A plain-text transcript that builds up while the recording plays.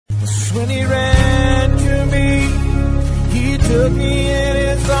when he ran to me. He took me in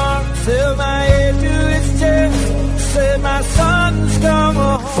his arms, held my head to his chest, said, my son's come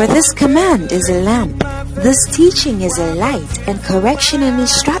home. For this command is a lamp, this teaching is a light, and correction and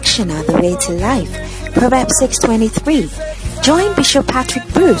instruction are the way to life. Proverbs 6:23. Join Bishop Patrick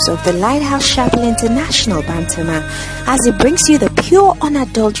Bruce of the Lighthouse Chapel International, Bantama, as he brings you the pure,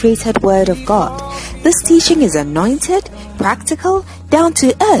 unadulterated Word of God. This teaching is anointed, practical, down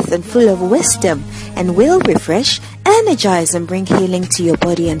to earth, and full of wisdom, and will refresh, energize, and bring healing to your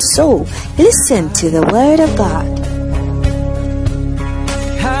body and soul. Listen to the Word of God.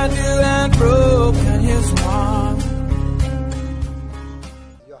 I knew I'd broken his heart.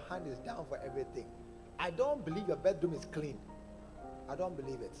 Your hand is down for everything. I don't believe your bedroom is clean. I don't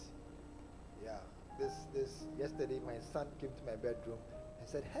believe it. Yeah. This yesterday my son came to my bedroom and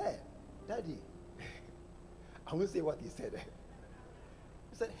said, hey, Daddy. I won't say what he said.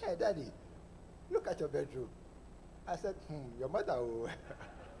 He said, hey, Daddy, look at your bedroom. I said, your mother. Oh.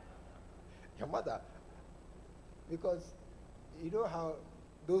 Your mother. Because you know how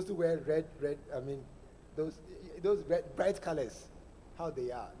those who wear red, those red, bright colors, how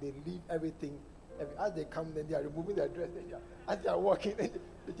they are. They leave everything. As they come, then they are removing their dress. As they are walking, they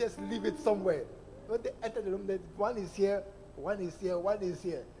just leave it somewhere. When they enter the room, then one is here, one is here, one is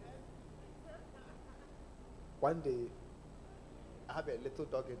here. One day, I have a little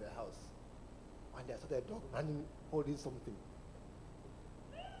dog in the house. One day I saw the dog running, holding something.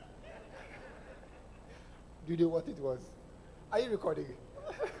 Do you know what it was? Are you recording?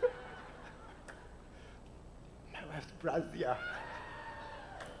 My wife's brassiere.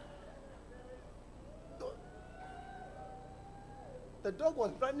 The dog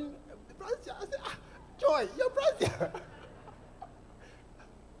was running. Brassiere. I said, Joy, your brassiere.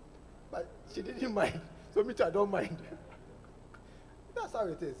 But she didn't mind. So me too, I don't mind. That's how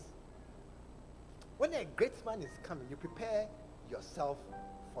it is. When a great man is coming, you prepare yourself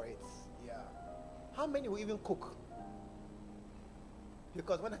for it. Yeah. How many will even cook?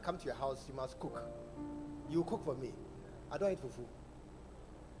 Because when I come to your house, you must cook. You cook for me. I don't eat fufu.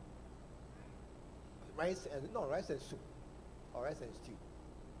 Rice and soup. Or rice and stew.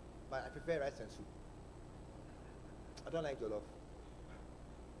 But I prefer rice and soup. I don't like jollof.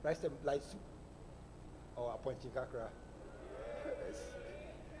 Rice and light soup. Or appointing kakra. Yes.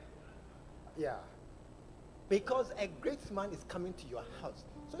 Yeah. Because a great man is coming to your house.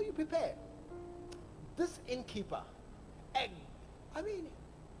 So you prepare. This innkeeper,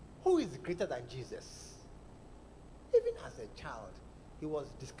 who is greater than Jesus? Even as a child, he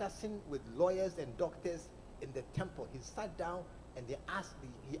was discussing with lawyers and doctors in the temple. He sat down and they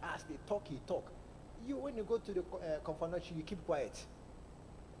talk. You, when you go to the confirmation, you keep quiet.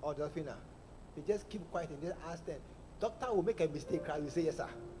 Or Delphina, you just keep quiet and just ask them. Doctor will make a mistake, you say yes, sir.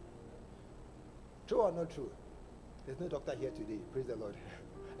 True or not true? There's no doctor here today. Praise the Lord.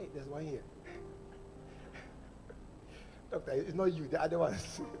 Hey, there's one here. Doctor, it's not you, the other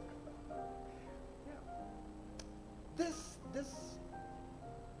ones. This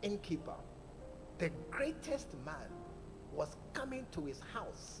innkeeper, the greatest man, was coming to his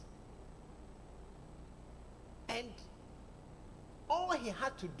house. And all he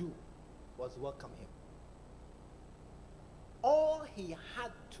had to do was welcome him. All he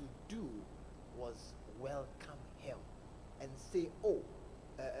had to do was welcome him and say,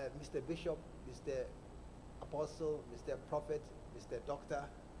 Mr. Bishop, Mr. Apostle, Mr. Prophet, Mr. Doctor,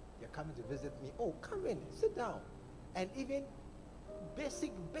 you're coming to visit me. Oh, come in, sit down. And even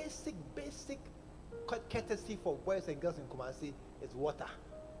basic courtesy for boys and girls in Kumasi is water.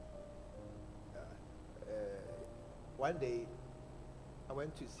 One day, I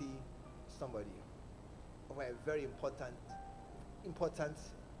went to see somebody over a very important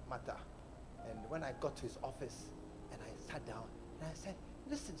matter. And when I got to his office and I sat down and I said,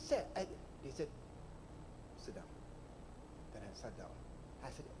 listen, sir, they said, sit down. Then I sat down.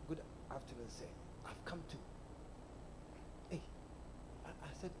 I said, good afternoon, sir. I've come to. Hey,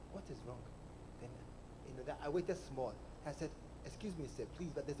 I said, what is wrong? Then, that I waited small. I said, excuse me, sir,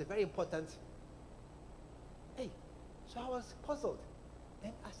 please, but there's a very important. Hey, so I was puzzled.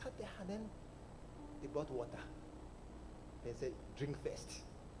 Then I sat there and then they brought water. They said, drink first.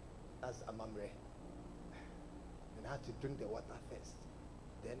 That's amamre. And I had to drink the water first.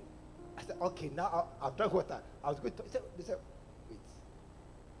 Then I said, okay, now I've drunk water. I was going to. They said, wait.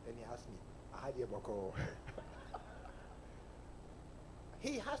 Then he asked me, I had a boko.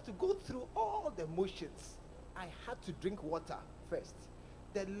 He has to go through all the motions. I had to drink water first.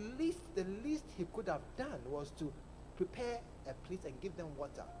 The least he could have done was to prepare a place and give them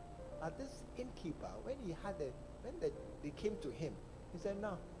water. Now this innkeeper, when they came to him, he said,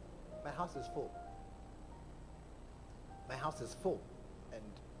 no, My house is full. My house is full. And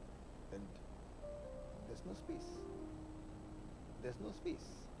there's no space. There's no space.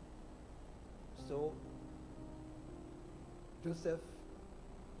 So Joseph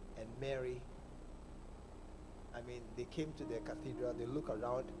and Mary, I mean, they came to the cathedral, they look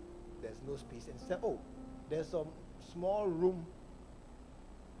around, there's no space, and said, oh, there's some small room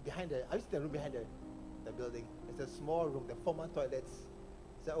behind I used the room behind the building. It's a small room, the former toilets.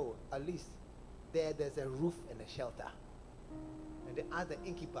 Said, oh, at least there's a roof and a shelter. And they asked the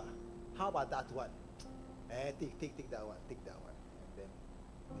innkeeper, how about that one? Take that one, take that one. And then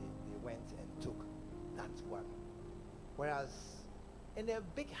they went and took that one. Whereas in a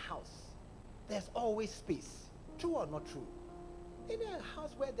big house, there's always space. True or not true? In a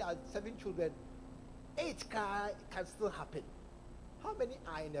house where there are 7 children, 8 can still happen. How many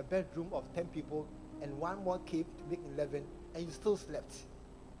are in a bedroom of 10 people and one more came to make 11 and you still slept?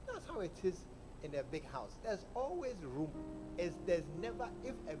 That's how it is in a big house. There's always room. There's never,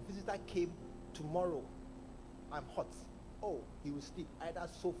 if a visitor came tomorrow, I'm hot. Oh, he will sleep either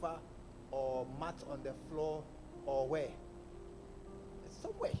sofa or mat on the floor or where?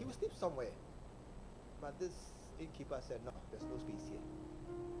 Somewhere. He will sleep somewhere. But this innkeeper said, no, there's no space here.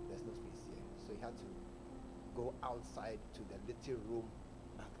 There's no space here. So he had to go outside to the little room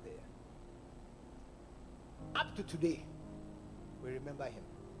back there. Up to today, we remember him,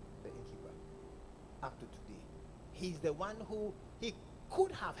 the innkeeper. Up to today. He's the one who he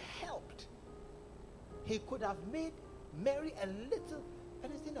could have helped. He could have made Mary a little.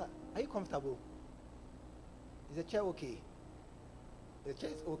 And he's saying, are you comfortable? Is the chair okay? The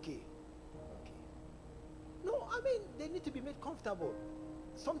chair is okay. Okay. No, I mean, they need to be made comfortable.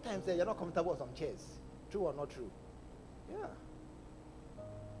 Sometimes you're not comfortable on some chairs. True or not true? Yeah.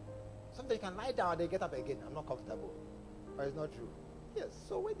 Sometimes you can lie down and they get up again. I'm not comfortable. Or it's not true. Yes.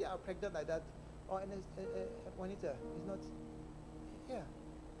 So when they are pregnant like that, or Juanita is not. Yeah.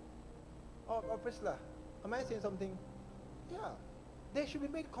 Or Priscilla, am I saying something? Yeah. They should be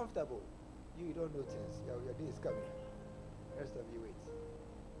made comfortable. You don't know things. Your day is coming. The rest of you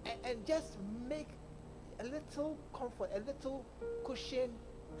wait. And just make a little comfort, a little cushion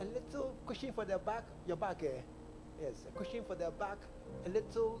for the back. Your back, yes, a cushion for the back, a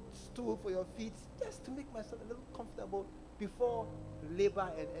little stool for your feet, just to make myself a little comfortable before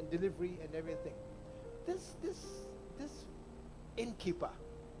labor and delivery and everything. This innkeeper,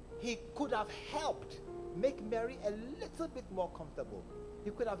 he could have helped make Mary a little bit more comfortable.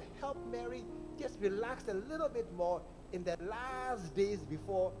 He could have helped Mary just relax a little bit more in the last days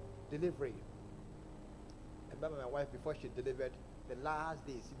before delivery. I remember my wife, before she delivered, the last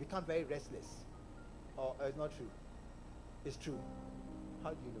days, she became very restless. Or it's not true? It's true.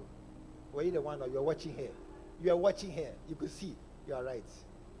 How do you know? Were you the one, or you're watching her? You are watching her. You could see. You are right.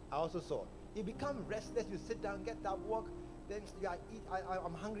 I also saw. You become restless. You sit down, get up, walk. Then you are eat.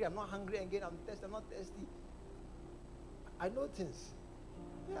 I'm hungry. I'm not hungry again. I'm thirsty. I'm not thirsty. I know things.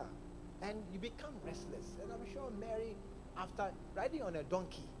 Yeah. And you become restless. And I'm sure Mary, after riding on a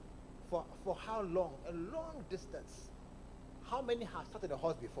donkey for how long? A long distance. How many have sat on a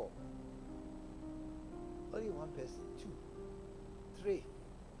horse before? Only one person. 2, 3.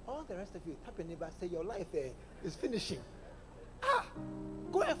 All the rest of you, tap your neighbor, say your life is finishing.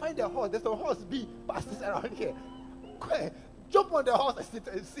 Go and find the horse. There's a horse bee passes around here. Go ahead, jump on the horse and sit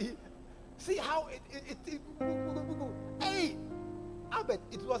and see how it hey, Albert,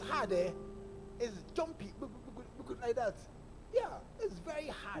 it was hard. It's jumpy like that. Yeah, it's very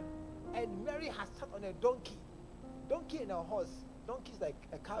hard. And Mary has sat on a donkey and a horse. Donkey is like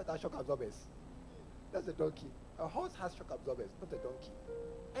a car that has shock absorbers. That's a donkey. A horse has shock absorbers, not a donkey.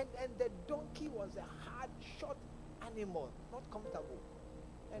 And the donkey was a hard, short animal, not comfortable.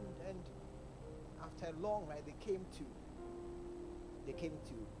 And after a long ride, they came to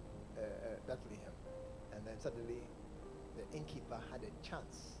Bethlehem, and then suddenly the innkeeper had a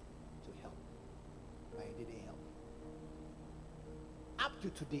chance to help, but he didn't help. Up to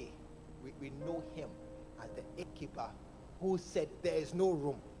today, we know him as the innkeeper who said there is no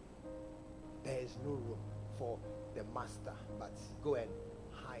room. There is no room for the master, but go and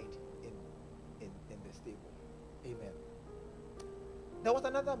hide in the stable. Amen. There was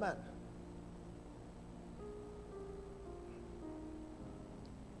another man.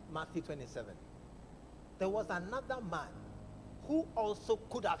 Matthew 27. There was another man who also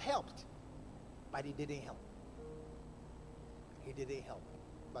could have helped, but he didn't help. He didn't help.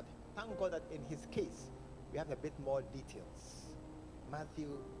 But thank God that in his case, we have a bit more details.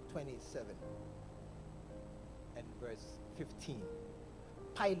 Matthew 27 and verse 15.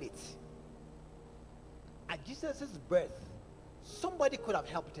 Pilate. At Jesus' birth, somebody could have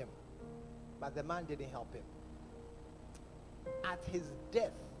helped him. But the man didn't help him. At his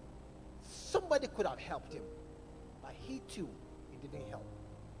death, somebody could have helped him, but he too, he didn't help.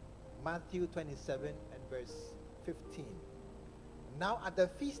 Matthew 27 and verse 15. Now at the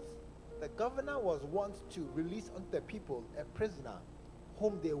feast, the governor was wont to release unto the people a prisoner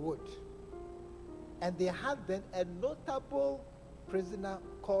whom they would. And they had then a notable prisoner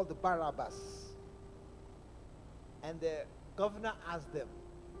called Barabbas. And the governor asked them,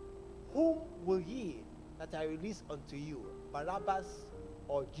 whom will ye that I release unto you, Barabbas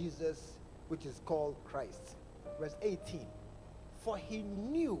or Jesus, which is called Christ? Verse 18. For he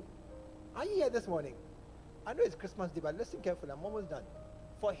knew. Are you here this morning? I know it's Christmas Day, but listen carefully. I'm almost done.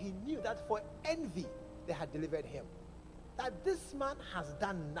 For he knew that for envy they had delivered him. That this man has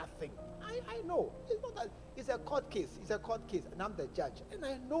done nothing. I know. It's not that. It's a court case. It's a court case. And I'm the judge. And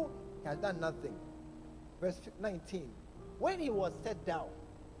I know he has done nothing. Verse 19. When he was set down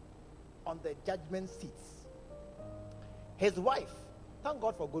on the judgment seats, his wife, thank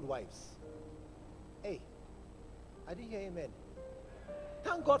God for good wives. Hey, I didn't hear amen.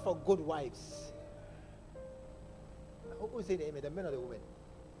 Thank God for good wives. Who is saying amen? The men or the women?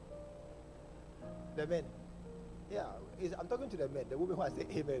 The men. Yeah, I'm talking to the men. The women who I say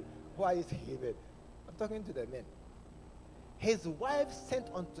amen. Who are you saying amen? I'm talking to the men. His wife sent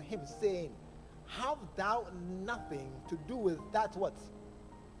unto him, saying, have thou nothing to do with that what?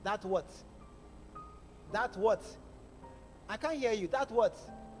 That what? That what? I can't hear you. That what?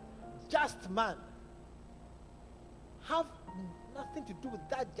 Just man. Have nothing to do with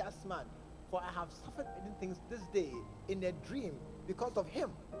that just man. For I have suffered many things this day in a dream because of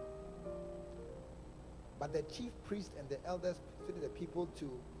him. But the chief priest and the elders persuaded the people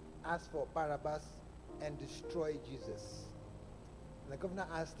to ask for Barabbas and destroy Jesus. And the governor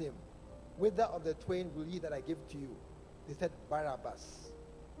asked him, whither of the twain will ye that I give to you? They said, Barabbas.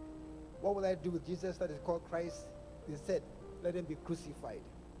 What will I do with Jesus that is called Christ? They said, let him be crucified.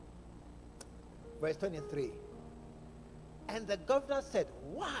 Verse 23. And the governor said,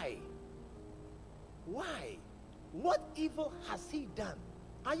 why? Why? What evil has he done?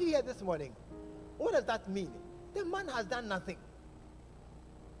 Are you here this morning? What does that mean? The man has done nothing.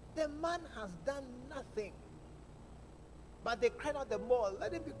 The man has done nothing. But they cried out the more,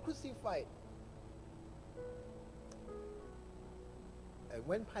 let him be crucified. And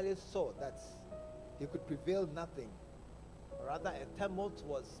when Pilate saw that he could prevail nothing, rather a tumult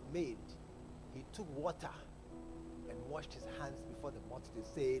was made, he took water and washed his hands before the multitude,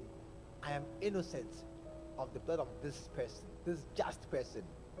 saying, I am innocent of the blood of this person, this just person.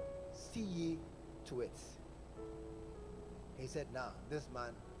 See ye to it. He said, now, this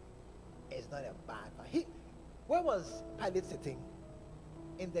man is not a bad man. Where was Pilate sitting?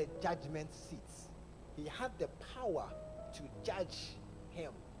 In the judgment seats. He had the power to judge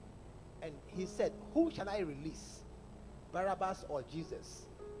him. And he said, who shall I release? Barabbas or Jesus?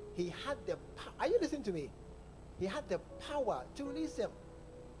 He had the power. Are you listening to me? He had the power to release him.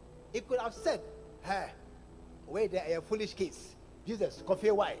 He could have said, hey, wait there, a foolish case. Jesus,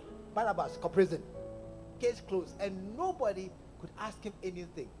 coffee why? Barabbas, prison. Case closed. And nobody could ask him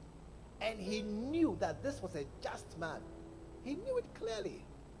anything. And he knew that this was a just man. He knew it clearly.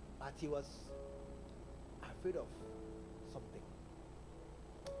 But he was afraid of something.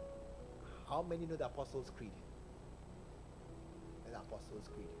 How many know the Apostles' Creed? The Apostles'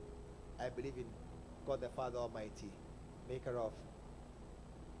 Creed. I believe in God the Father Almighty, maker of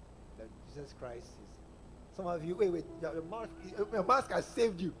that Jesus Christ is. Some of you, wait, your mask has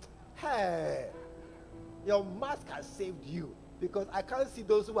saved you. Hey, your mask has saved you. Because I can't see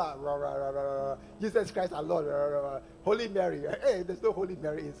those who are Jesus Christ our Lord, Holy Mary. Hey, there's no Holy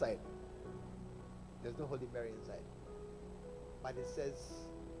Mary inside. There's no Holy Mary inside. But it says,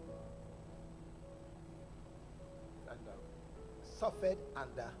 suffered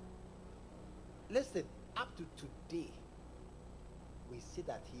under. Listen, up to today, we see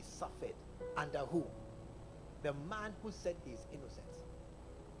that he suffered under who? The man who said he is innocent.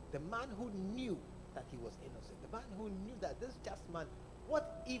 The man who knew that he was innocent. The man who knew that this just man,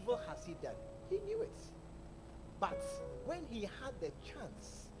 what evil has he done? He knew it. But when he had the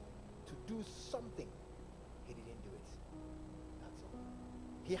chance to do something, he didn't do it. That's all.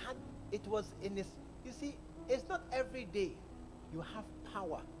 He had, it was in his, you see, it's not every day you have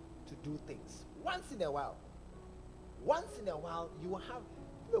power to do things. Once in a while you have,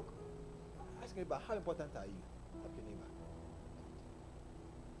 look, ask me about how important are you? Help your neighbor.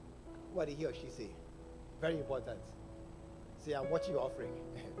 What did he or she say? Very important. Say, I'm watching your offering.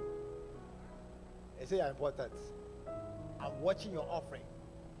 They say, I'm important. I'm watching your offering.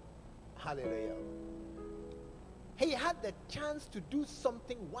 Hallelujah. He had the chance to do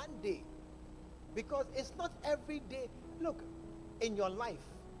something one day, Because it's not every day. Look, in your life,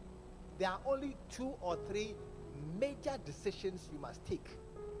 there are only 2 or 3 major decisions you must take.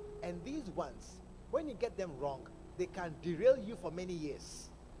 And these ones, when you get them wrong, they can derail you for many years.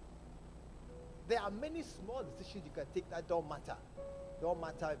 There are many small decisions you can take that don't matter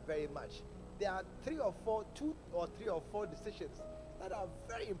very much. There are 2 or 3 or 4 decisions that are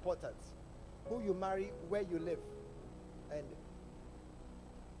very important. Who you marry, where you live, and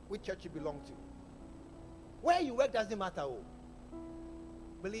which church you belong to. Where you work doesn't matter. Oh.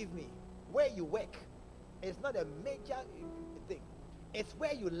 Believe me, where you work is not a major thing. It's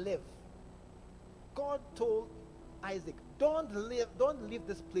where you live. God told Isaac, don't leave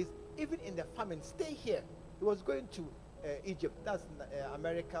this place, even in the famine. Stay here. He was going to Egypt, that's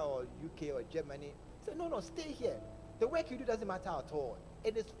America or UK or Germany. He said, no, stay here. The work you do doesn't matter at all.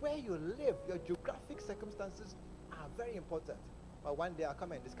 It is where you live. Your geographic circumstances are very important. But one day I'll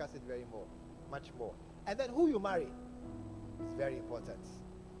come and discuss it much more. And then who you marry is very important.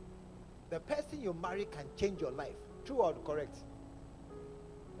 The person you marry can change your life. True or correct?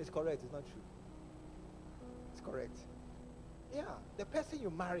 It's correct. It's not true. It's correct. Yeah, the person you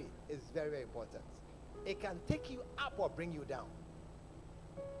marry is very, very important. It can take you up or bring you down.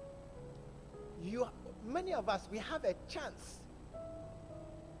 Many of us, we have a chance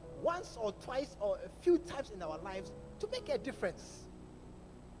once or twice or a few times in our lives to make a difference.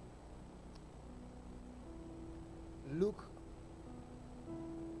 Luke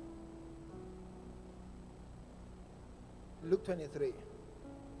 23.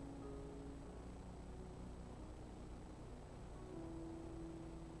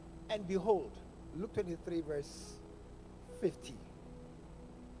 And behold, Luke 23 verse 50.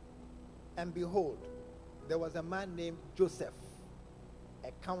 And behold, there was a man named Joseph,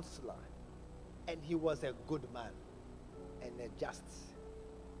 a counselor, and he was a good man and a just.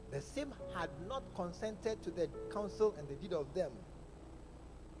 The same had not consented to the counsel and the deed of them,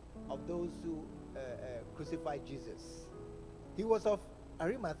 of those who crucified Jesus. He was of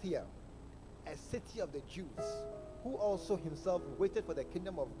Arimathea, a city of the Jews, who also himself waited for the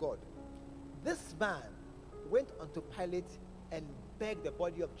kingdom of God. This man went unto Pilate and begged the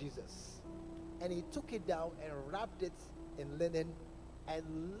body of Jesus. And he took it down and wrapped it in linen and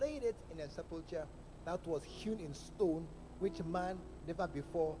laid it in a sepulchre that was hewn in stone, which man never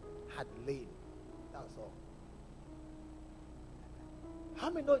before had laid. That's all.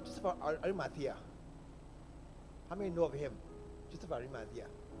 How many know Joseph of Arimathea? How many know of him? Joseph of Arimathea.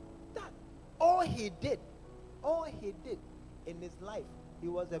 That all he did in his life, he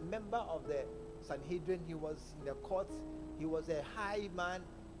was a member of the Sanhedrin, he was in the courts, he was a high man,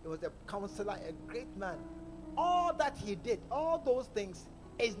 he was a counselor, a great man. All that he did, all those things,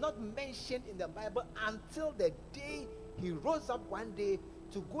 is not mentioned in the Bible until the day he rose up one day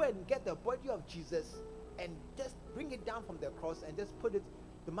to go and get the body of Jesus and just bring it down from the cross and just put it.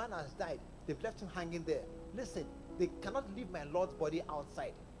 The man has died. They've left him hanging there. Listen, they cannot leave my Lord's body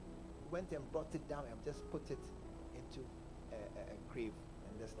outside. He went and brought it down and just put it into a grave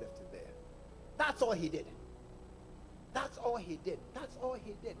and just left it there. That's all he did. That's all he did. That's all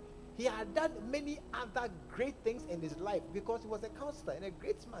he did. He had done many other great things in his life because he was a counselor and a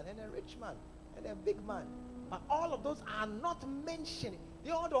great man and a rich man and a big man. But all of those are not mentioned.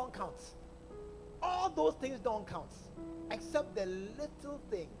 They all don't count. All those things don't count, except the little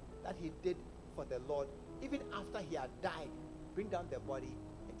thing that he did for the Lord, even after he had died. Bring down the body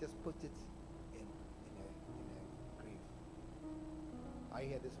and just put it in a grave. Are you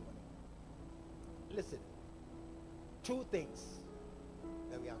here this morning? Listen. 2 things,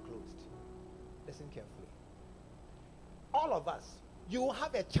 then we are closed. Listen carefully. All of us, you will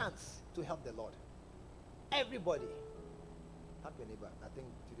have a chance to help the Lord. Everybody. Tap your neighbor. I think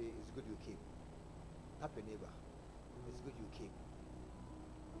today is good you came. Tap your neighbor. It's good you came.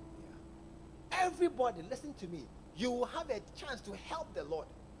 Yeah. Everybody, listen to me. You will have a chance to help the Lord.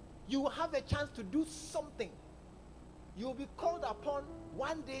 You will have a chance to do something. You will be called upon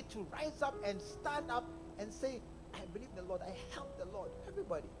one day to rise up and stand up and say, I believe the Lord. I help the Lord.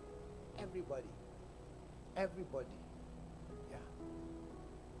 Everybody. Everybody. Everybody. Yeah.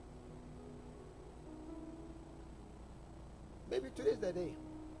 Maybe today's the day.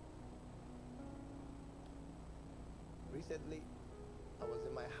 Recently, I was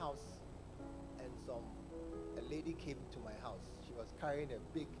in my house and a lady came to my house. She was carrying a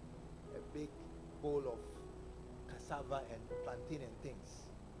big bowl of cassava and plantain and things.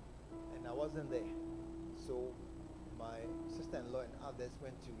 And I wasn't there. So my sister-in-law and others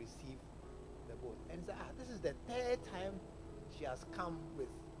went to receive the bowl. And said, this is the 3rd time she has come with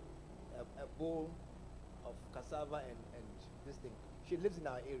a bowl of cassava and this thing. She lives in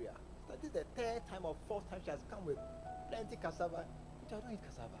our area. after this, the third time or fourth time she has come with plenty cassava. I don't eat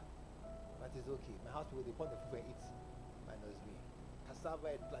cassava, but it's okay. My house will depend on the food and eat. Minus me, cassava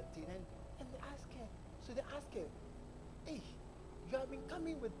and plantain, and they ask her. So they ask her, "Hey, you have been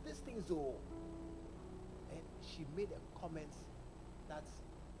coming with these things, oh?" And she made a comment that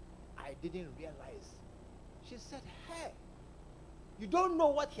I didn't realize. She said, "Hey, you don't know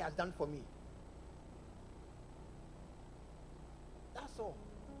what he has done for me." That's all.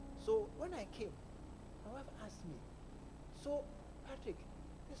 So when I came, my wife asked me, "So, Patrick,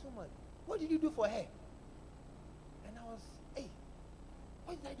 this woman, what did you do for her?" And I was, "Hey,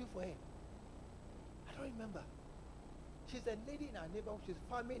 what did I do for her? I don't remember." She's a lady in our neighborhood. She's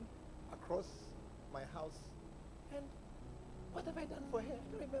farming across my house. And what have I done for her?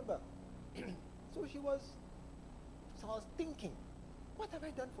 I don't remember. So I was thinking, what have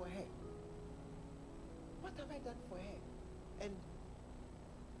I done for her? What have I done for her? And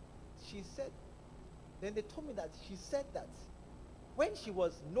she said, then they told me that she said that when she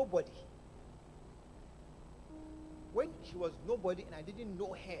was nobody and I didn't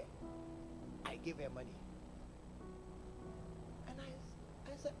know her, I gave her money. And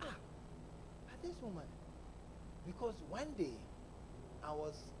I said, but this woman, because one day I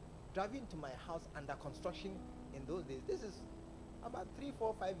was driving to my house under construction in those days. This is about 3,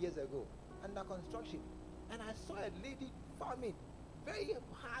 4, 5 years ago, under construction. And I saw a lady farming, very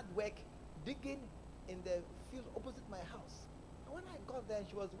hard work, digging in the field opposite my house. And when I got there and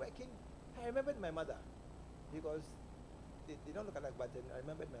she was working, I remembered my mother, because they don't look alike, but then I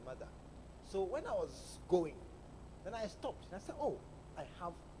remembered my mother. So when I was going, then I stopped and I said, "Oh, I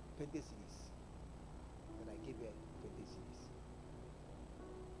have 20 cedis." Then I gave her 20 cedis.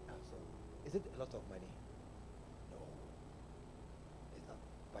 So, is it a lot of money? No, it's not.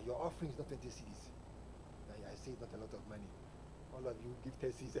 But your offering is not 20 cedis. I say it's not a lot of money. All of you give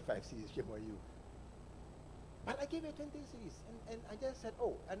 10 cedis and 5 cedis, shame on you. But I gave her 20 cedis, and I just said,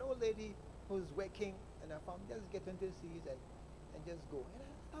 "Oh, an old lady who's working, and I found just get 20 cedis and just go."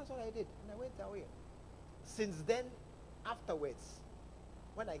 And that's what I did, and I went away. Since then, afterwards,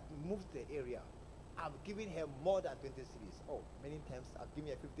 when I moved to the area, I've given her more than 20 cedis. Oh, many times I've given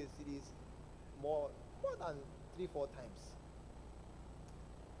her 50 cedis, more than 3, 4 times.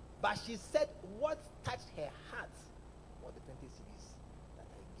 But she said what touched her heart was the 20 cedis that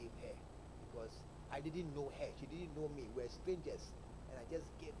I gave her, because I didn't know her, she didn't know me, we're strangers, and I just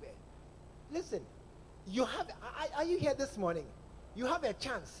gave her. Listen, you have, are you here this morning? You have a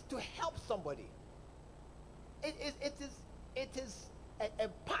chance to help somebody. It is a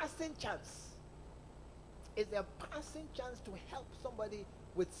passing chance. It's a passing chance to help somebody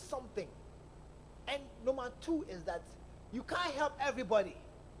with something. And number 2 is that you can't help everybody,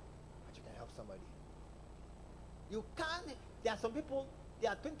 but you can help somebody. You can't. There are some people,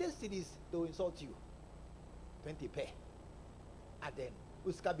 there are 20 cedis, they will insult you. 20 pair. And then,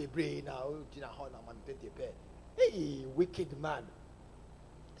 Uska be brain now, 20 pair. Hey, wicked man.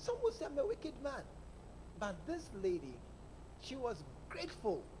 Some will say I'm a wicked man. But this lady, she was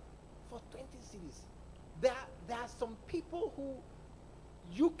grateful for 20 cedis. There are some people who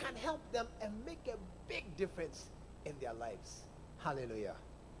you can help them and make a big difference in their lives. Hallelujah.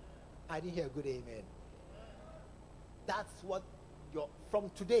 I didn't hear a good amen. That's what from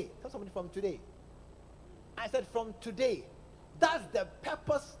today. Tell somebody from today. I said from today. That's the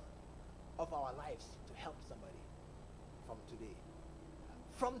purpose of our lives, to help somebody. From today.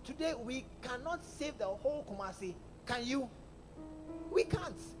 From today, we cannot save the whole Kumasi. Can you? We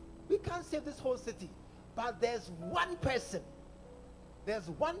can't. We can't save this whole city. But there's one person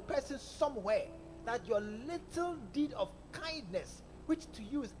somewhere that your little deed of kindness, which to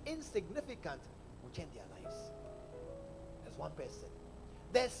you is insignificant, will change their lives. There's one person.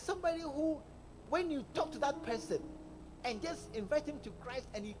 There's somebody who, when you talk to that person and just invite him to Christ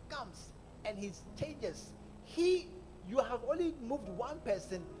and he comes and he changes, you have only moved one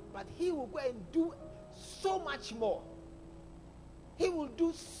person, but he will go and do so much more. He will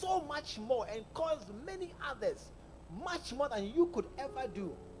do so much more and cause many others much more than you could ever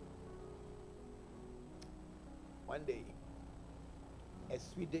do. One day, a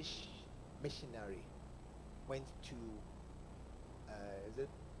Swedish missionary went to is it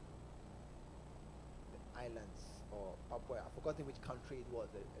the islands or Papua? I've forgotten which country it was.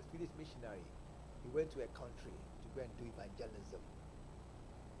 A Swedish missionary. He went to a country to go and do evangelism.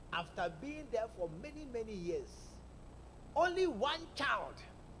 After being there for many, many years, only one child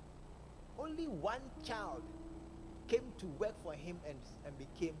came to work for him and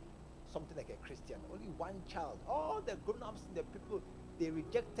became something like a Christian. Only one child. All the grown-ups and the people, they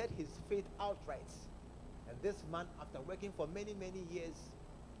rejected his faith outright. And this man, after working for many, many years,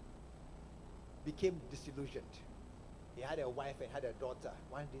 became disillusioned. He had a wife and had a daughter.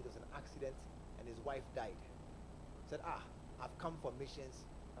 One day there was an accident and his wife died. He said, I've come for missions.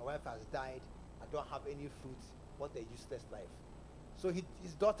 My wife has died. I don't have any fruits. What a useless life. So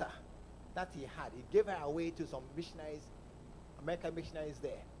his daughter that he had, he gave her away to some missionaries, American missionaries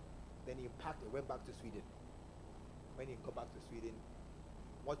there. Then he packed and went back to Sweden. When he got back to Sweden,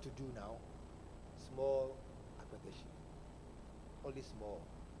 what to do now? Small apprenticeship. Only small.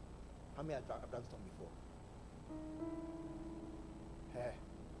 How many have done some before? Hey,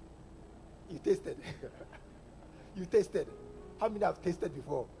 you tasted. You tasted. How many have tasted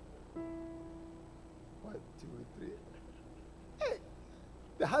before? 1, 2, 3. Hey,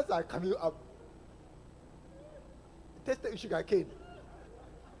 the hands are coming up. Tasted sugar cane.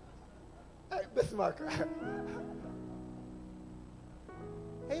 Hey, Bismarck.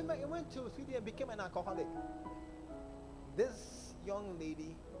 He went to Sweden and became an alcoholic. This young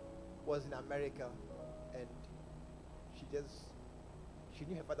lady was in America, and she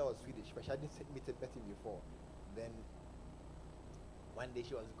knew her father was Swedish, but she hadn't met him before. Then one day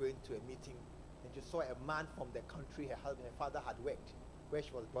she was going to a meeting, and she saw a man from the country her father had worked, where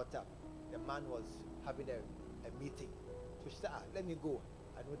she was brought up. The man was having a meeting, so she said, let me go.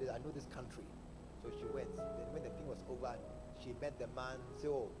 I know this country. So she went. Then when the thing was over, she met the man. Said,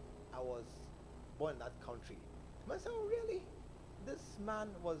 I was born in that country. The man said, really? This man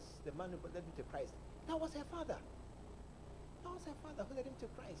was the man who led me to Christ. That was her father. That was her father who led him to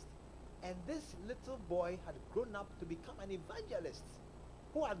Christ. And this little boy had grown up to become an evangelist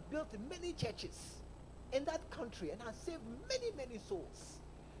who had built many churches in that country and has saved many, many souls.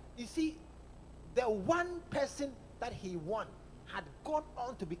 You see, the one person that he won had gone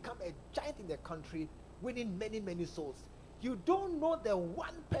on to become a giant in the country, winning many, many souls. You don't know the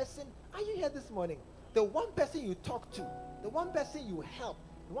one person. Are you here this morning? The one person you talk to, the one person you help,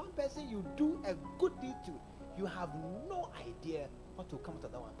 the one person you do a good deed to, you have no idea what will come to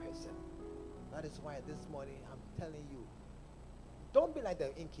that one person. That is why this morning I'm telling you, don't be like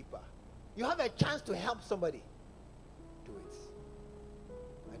the innkeeper. You have a chance to help somebody. Do it.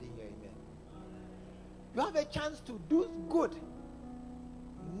 I didn't hear amen. You have a chance to do good.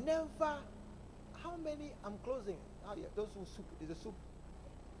 Never. How many? I'm closing. Oh yeah, those who soup. Is the soup?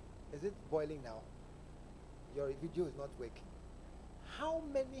 Is it boiling now? Your video is not working. How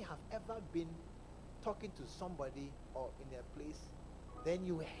many have ever been talking to somebody or in a place, then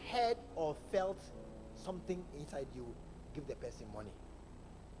you heard or felt something inside you, give the person money?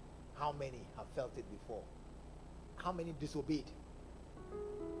 How many have felt it before? How many disobeyed?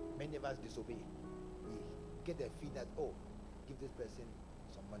 Many of us disobey. We get the feeling that, give this person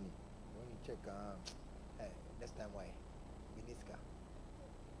some money. When you check, next time why? Miniska,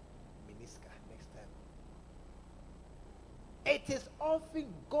 next time. It is often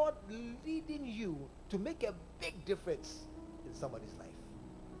God leading you to make a big difference in somebody's life.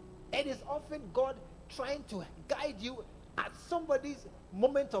 It is often God trying to guide you at somebody's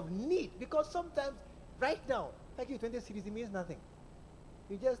moment of need. Because sometimes, right now, thank you, 20 cedis, it means nothing.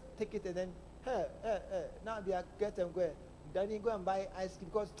 You just take it and then, now they are get and go. Then you go and buy ice cream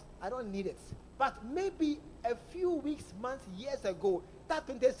because I don't need it. But maybe a few weeks, months, years ago, that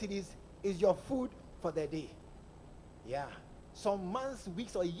 20 cedis is your food for the day. Yeah. Some months,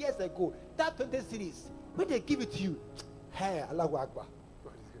 weeks, or years ago, that 20 cedis, when they give it to you, hey, Allahu Akbar.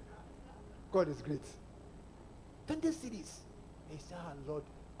 God is great. 20 cedis. They say, Lord,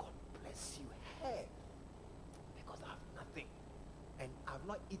 God bless you. Hey, because I have nothing. And I've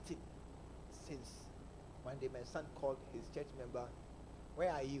not eaten since one day my son called his church member.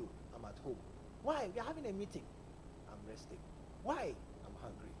 Where are you? I'm at home. Why? We're having a meeting. I'm resting. Why? I'm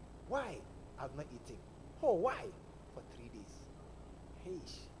hungry. Why? I've not eaten. Oh, why? For 3 days. Hey,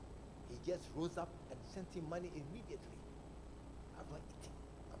 he just rose up and sent him money immediately. I've not eaten.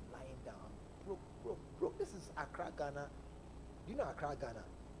 I'm lying down. I'm broke. This is Accra, Ghana. Do you know Accra, Ghana?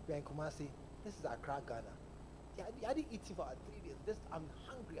 We're in Kumasi. This is Accra, Ghana. Yeah, I didn't eat for 3 days. I'm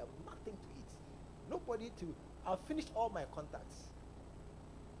hungry. I have nothing to eat. Nobody to. I've finished all my contacts.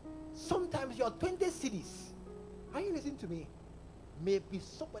 Sometimes your 20 cedis. Are you listening to me? Maybe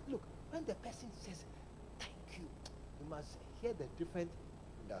somebody. Look, when the person says, thank you, you must hear the difference.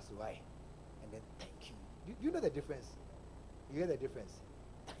 That's why. And then thank you. You know the difference? You hear the difference?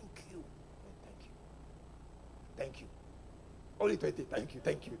 Thank you. And thank you. Thank you. Only 20. Thank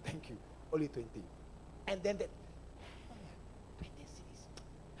you. Only 20. And then the 20 cities.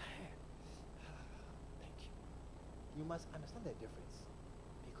 Thank you. You must understand the difference.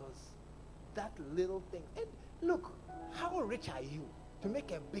 Because that little thing. And look, how rich are you to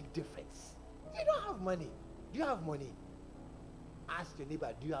make a big difference? You don't have money. Do you have money? Ask your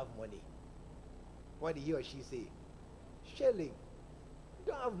neighbor, do you have money? What did he or she say? Shilling.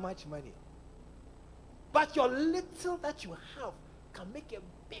 You don't have much money. But your little that you have can make a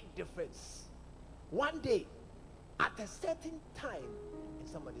big difference. One day, at a certain time in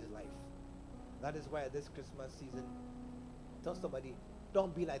somebody's life. That is why this Christmas season, tell somebody,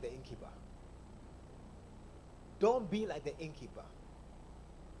 don't be like the innkeeper. Don't be like the innkeeper.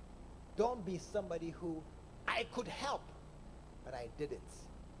 Don't be somebody who, I could help, but I didn't.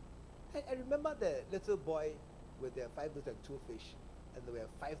 I remember the little boy with the 5 loaves and 2 fish, and there were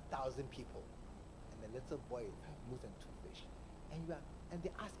 5,000 people. And the little boy, 5 loaves and 2 fish. And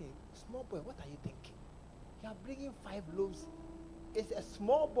they asked me, small boy, what are you thinking? You are bringing 5 loaves. It's a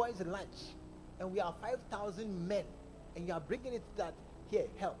small boy's lunch. And we are 5,000 men. And you are bringing it that, here,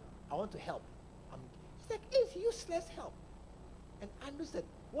 help. I want to help. He's like, it's useless help. And Andrew said,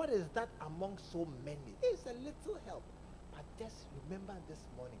 what is that among so many? It's a little help. But just remember this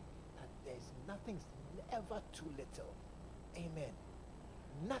morning that there's nothing ever too little. Amen.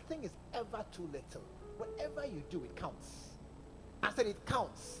 Nothing is ever too little. Whatever you do, it counts. I said it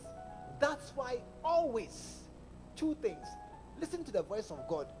counts. That's why always 2 things. Listen to the voice of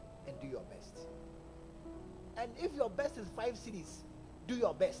God and do your best. And if your best is 5 cedis, do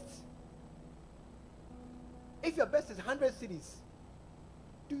your best. If your best is 100 cedis,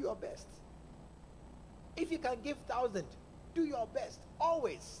 do your best. If you can give 1,000, do your best.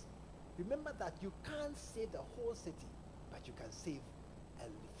 Always. Remember that you can't save the whole city, but you can save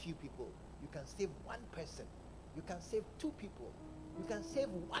a few people. You can save 1 person. You can save 2 people. You can save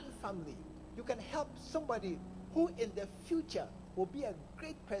 1 family. You can help somebody who in the future will be a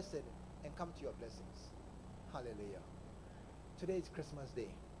great person and come to your blessings. Hallelujah. Today is Christmas Day.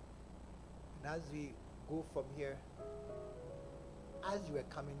 And as we go from here, as you were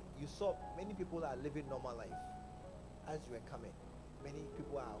coming, you saw many people are living normal life. As you were coming, many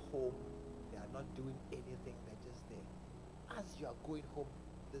people are home. They are not doing anything. They're just there. As you are going home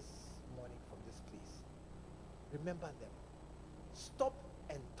this morning from this place, remember them. Stop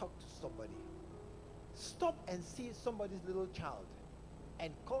and talk to somebody. Stop and see somebody's little child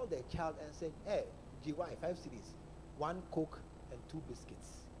and call their child and say, hey, GY, 5 cedis, 1 Coke and 2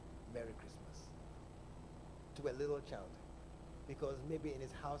 biscuits. Merry Christmas. To a little child. Because maybe in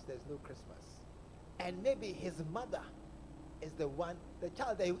his house there's no Christmas. And maybe his mother is the one, the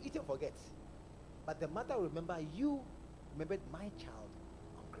child that he will eat and forget. But the mother will remember, you remembered my child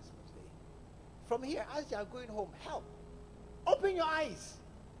on Christmas Day. From here, as you are going home, help. Open your eyes.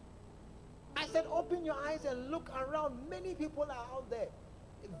 I said open your eyes and look around. Many people are out there.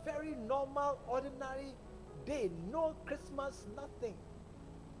 A very normal, ordinary day. No Christmas, nothing.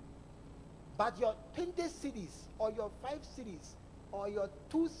 But your 20 cedis or your 5 cedis or your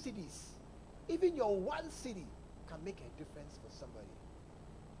 2 cedis, even your 1 cedi can make a difference for somebody.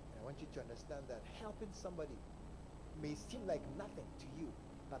 And I want you to understand that helping somebody may seem like nothing to you,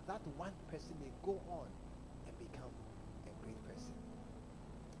 but that 1 person may go on and become a great person.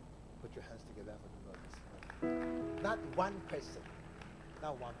 Put your hands together for the Lord this morning. That 1 person,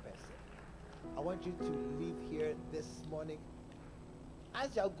 I want you to leave here this morning.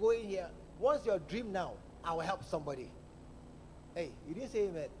 As you're going here, what's your dream now? I will help somebody. Hey, you didn't say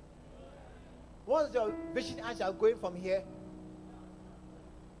amen. What's your vision as you're going from here?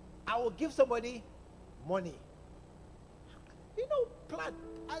 I will give somebody money. You know, plan.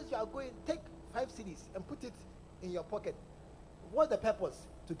 As you are going, take 5 cedis and put it in your pocket. What's the purpose?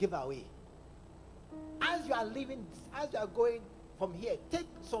 To give away. As you are leaving, as you are going from here, take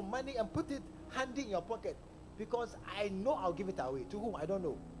some money and put it handy in your pocket. Because I know I'll give it away. To whom? I don't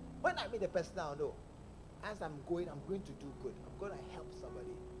know. When I meet the person, I'll know. As I'm going to do good. I'm going to help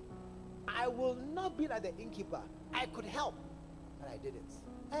somebody. I will not be like the innkeeper. I could help, but I didn't.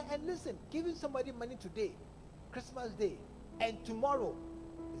 And listen, giving somebody money today, Christmas Day, and tomorrow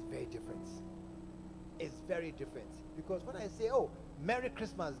is very different. It's very different. Because when I say, oh, Merry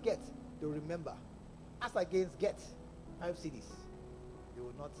Christmas, get, they'll remember. As against get 5 cedis, they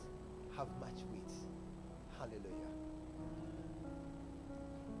will not have much weight. Hallelujah.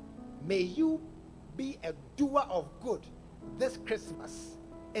 May you be a doer of good this Christmas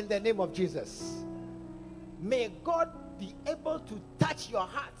in the name of Jesus. May God be able to touch your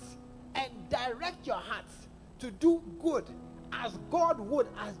hearts and direct your hearts to do good as God would,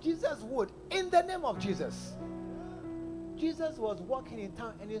 as Jesus would, in the name of Jesus. Jesus was walking in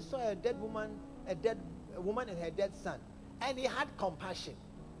town and he saw a woman and her dead son, and he had compassion.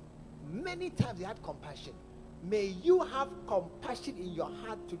 Many times he had compassion. May you have compassion in your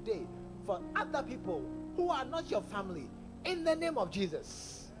heart today for other people who are not your family, in the name of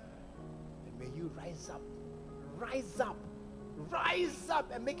Jesus. And may you rise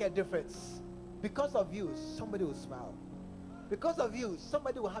up and make a difference Because of you, somebody will smile. Because of you,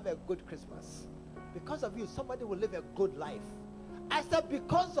 somebody will have a good Christmas. Because of you, somebody will live a good life. I said,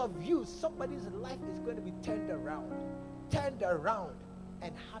 because of you, somebody's life is going to be turned around,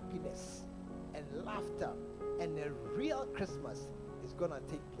 and happiness and laughter and a real Christmas is going to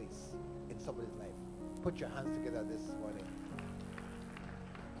take place in somebody's life. Put your hands together this morning.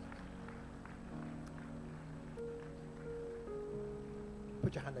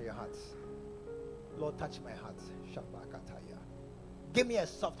 Put your hand on your heart. Lord, touch my heart. Shabakataya. Give me a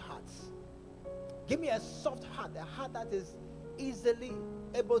soft heart. Give me a soft heart, a heart that is easily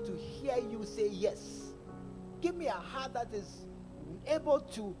able to hear you say yes. Give me a heart that is able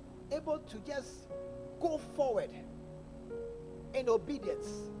to just go forward in obedience.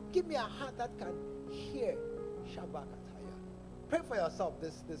 Give me a heart that can hear. Shabakataya. Pray for yourself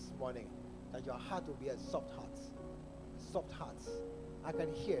this morning that your heart will be a soft heart. Soft heart. I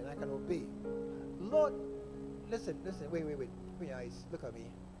can hear and I can obey. Lord, listen, wait. Open your eyes, look at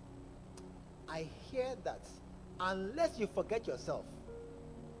me. I hear that unless you forget yourself,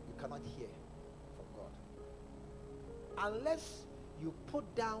 you cannot hear from God. Unless you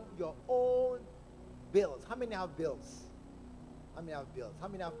put down your own bills. How many have bills? How many have bills? How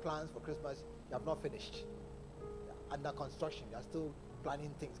many have plans for Christmas you have not finished? Under construction, you are still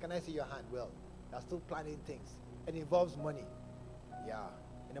planning things. Can I see your hand? Well, you are still planning things. It involves money. Yeah.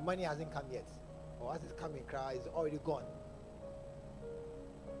 And the money hasn't come yet. Or as it's coming, cry, it's already gone.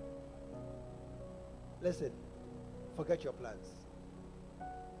 Listen, forget your plans.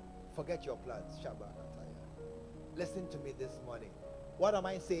 Forget your plans. Shabbat. Listen to me this morning. What am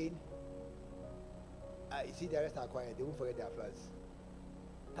I saying? You see, the rest are quiet. They won't forget their plans.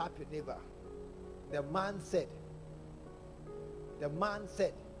 Tap your neighbor. The man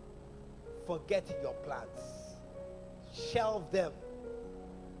said, forget your plans. Shelve them.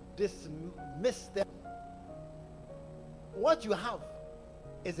 Dismiss them. What you have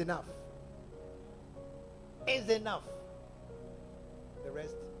is enough. Is enough. The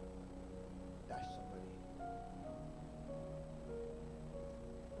rest, dash somebody.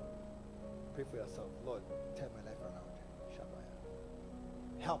 Pray for yourself. Lord, turn my life around. Shabbat.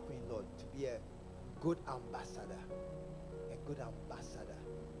 Help me, Lord, to be a good ambassador. A good ambassador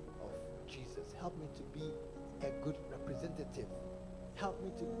of Jesus. Help me to be a good representative. Help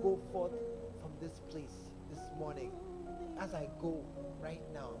me to go forth from this place this morning. As I go right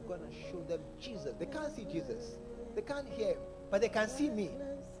now, I'm going to show them Jesus. They can't see Jesus. They can't hear, but they can see me.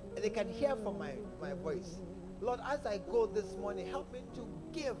 And they can hear from my voice. Lord, as I go this morning, help me to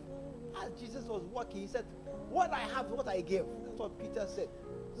give. As Jesus was walking, he said, what I have, what I give. That's what Peter said.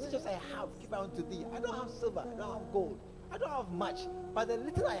 Such as I have, give unto thee. I don't have silver. I don't have gold. I don't have much. But the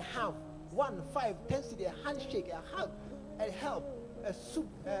little I have, 1, 5, 10 cedi, a handshake, a hug, a help, a soup,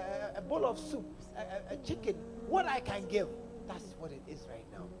 a bowl of soup, a chicken, what I can give, that's what it is right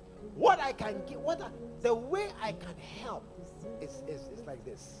now. What I can give, the way I can help is like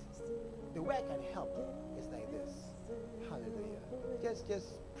this. The way I can help is like this. Hallelujah.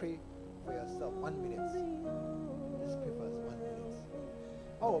 Just pray for yourself 1 minute. Just pray for us 1 minute.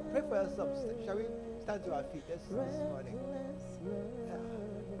 Oh, pray for yourself. Shall we stand to our feet this morning?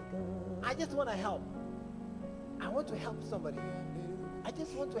 I just want to help. I want to help somebody. I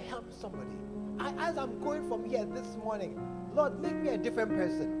just want to help somebody. As I'm going from here this morning, Lord, make me a different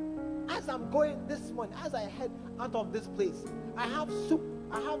person. As I'm going this morning, as I head out of this place, I have soup,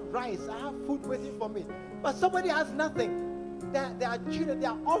 I have rice, I have food waiting for me. But somebody has nothing. There are children,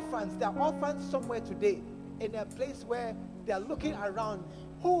 there are orphans somewhere today in a place where they are looking around.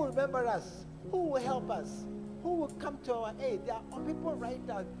 Who will remember us? Who will help us? Who will come to our aid? There are people right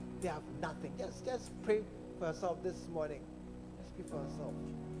now, they have nothing. Just pray for yourself this morning. Just pray for yourself.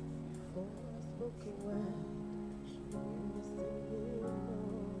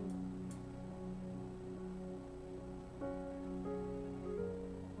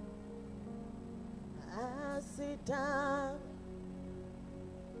 I sit down.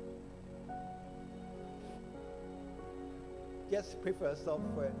 Just pray for yourself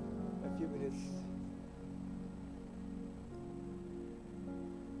for a few minutes.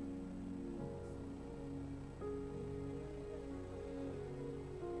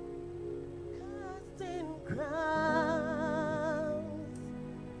 Crowns,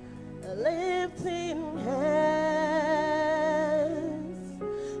 lifting hands,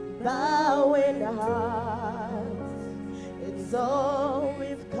 bowing hearts, it's all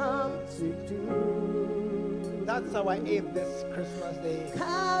we've come to do. That's our aim this Christmas day.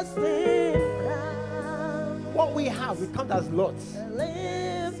 Casting crowns, what we have, we count as lots.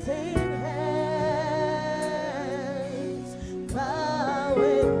 Lifting hands,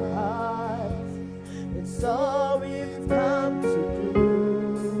 bowing hearts,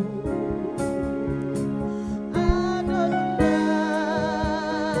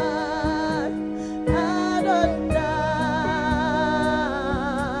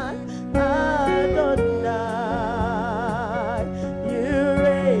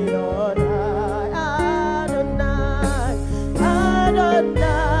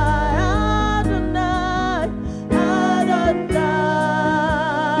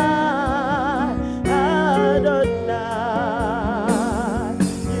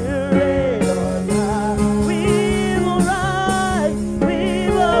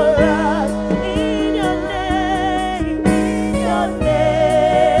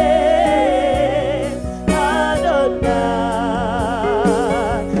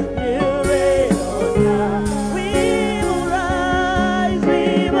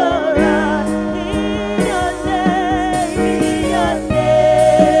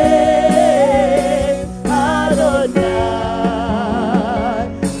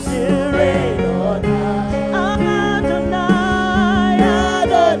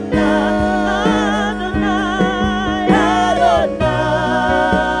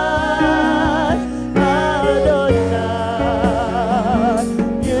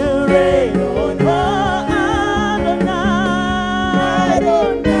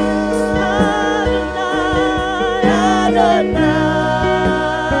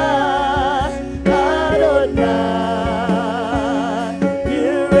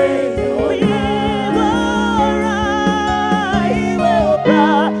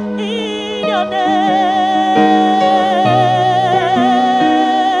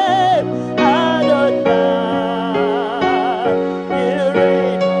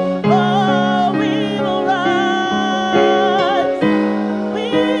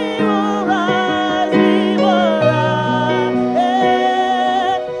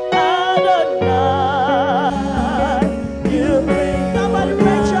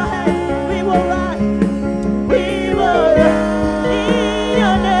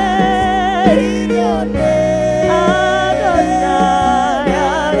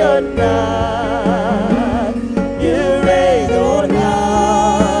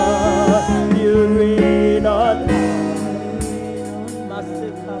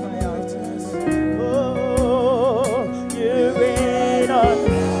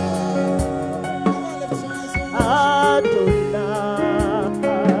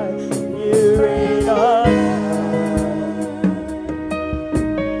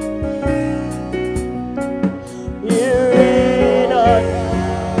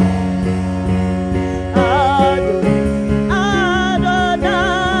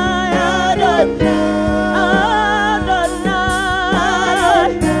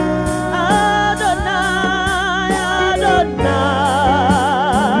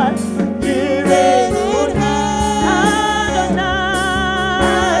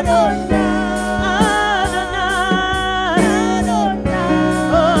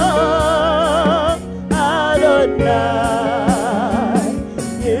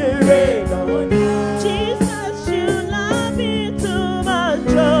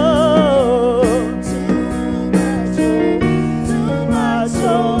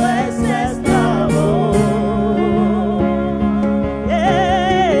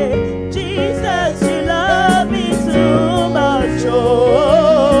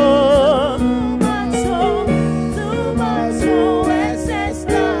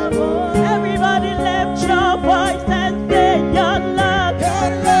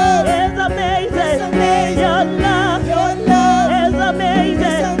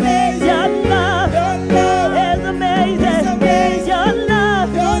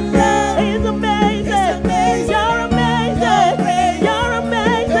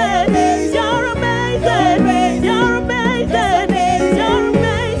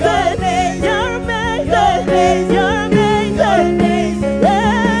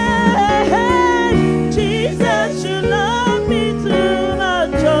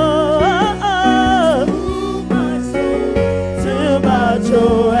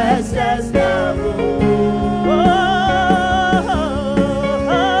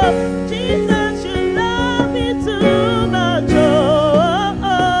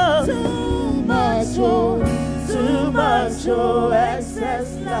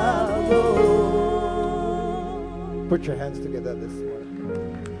 Put your hands together this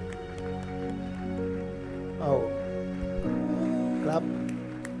morning. Oh, clap.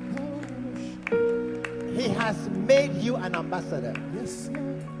 He has made you an ambassador. Yes.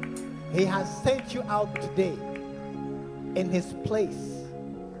 He has sent you out today in his place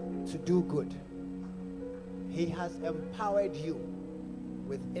to do good. He has empowered you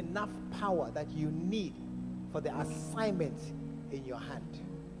with enough power that you need for the assignment in your hand.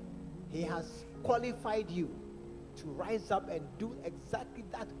 He has qualified you to rise up and do exactly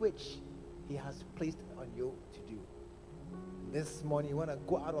that which he has placed on you to do. This morning you want to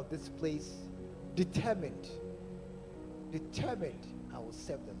go out of this place determined, I will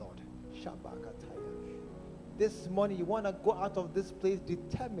serve the Lord. Shabakataya. This morning you want to go out of this place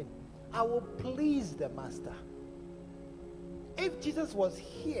determined, I will please the Master. If Jesus was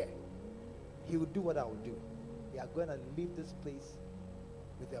here, he would do what I would do. We are going to leave this place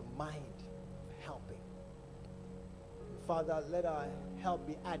with a mind of helping. Father, let our help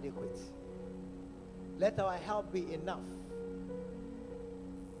be adequate. Let our help be enough.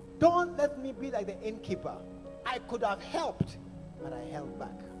 Don't let me be like the innkeeper. I could have helped, but I held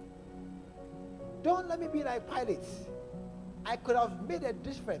back. Don't let me be like Pilate. I could have made a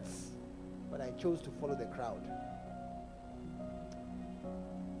difference, but I chose to follow the crowd.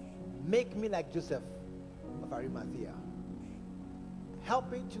 Make me like Joseph of Arimathea,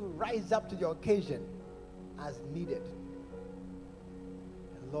 helping to rise up to the occasion as needed.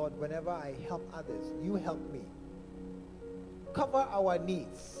 And Lord, whenever I help others, you help me. Cover our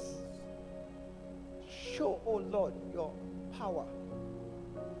needs. Show, oh Lord, your power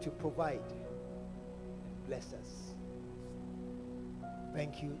to provide and bless us.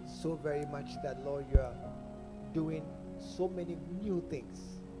 Thank you so very much that, Lord, you are doing so many new things.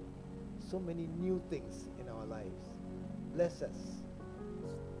 So many new things in our lives. Bless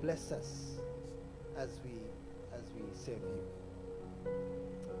us as we serve you.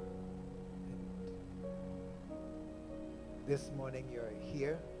 And this morning you're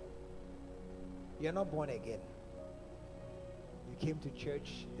here. You're not born again. You came to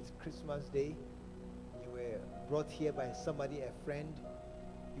church. It's Christmas Day. You were brought here by somebody, a friend.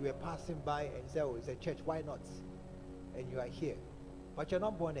 You were passing by and said, "Oh, it's a church. Why not?" And you are here, but you're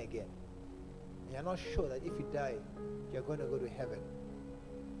not born again. You're not sure that if you die, you're going to go to heaven.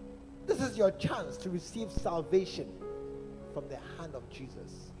 This is your chance to receive salvation from the hand of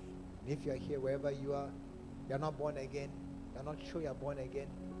Jesus. And if you're here, wherever you are, you're not born again, you're not sure you're born again,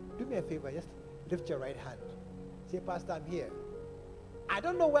 do me a favor, just lift your right hand. Say, "Pastor, I'm here. I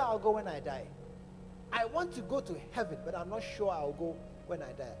don't know where I'll go when I die. I want to go to heaven, but I'm not sure I'll go when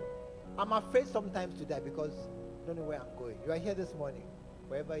I die. I'm afraid sometimes to die because I don't know where I'm going." You are here this morning,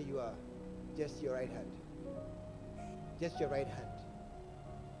 wherever you are. Just your right hand. Just your right hand.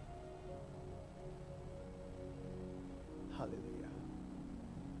 Hallelujah.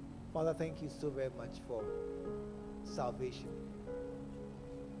 Father, thank you so very much for salvation.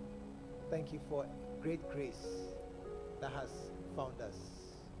 Thank you for great grace that has found us.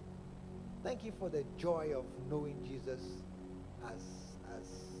 Thank you for the joy of knowing Jesus as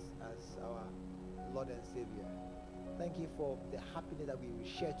our Lord and Savior. Thank you for the happiness that we will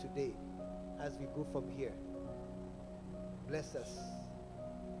share today as we go from here. Bless us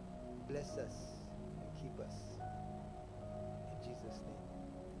and keep us. In Jesus' name,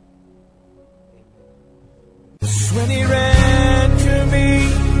 amen. When he ran to me,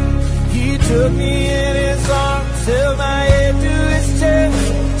 he took me in his arms, held my head to his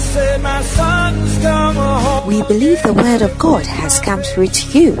chest, said, "My son's come home." We believe the word of God has come through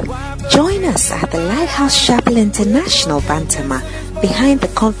to you. Join us at the Lighthouse Chapel International, Bantama, behind the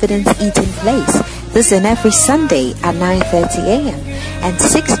Confidence Eating Place. This is every Sunday at 9:30 a.m. and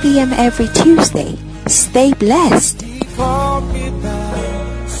 6 p.m. every Tuesday. Stay blessed. He called me back.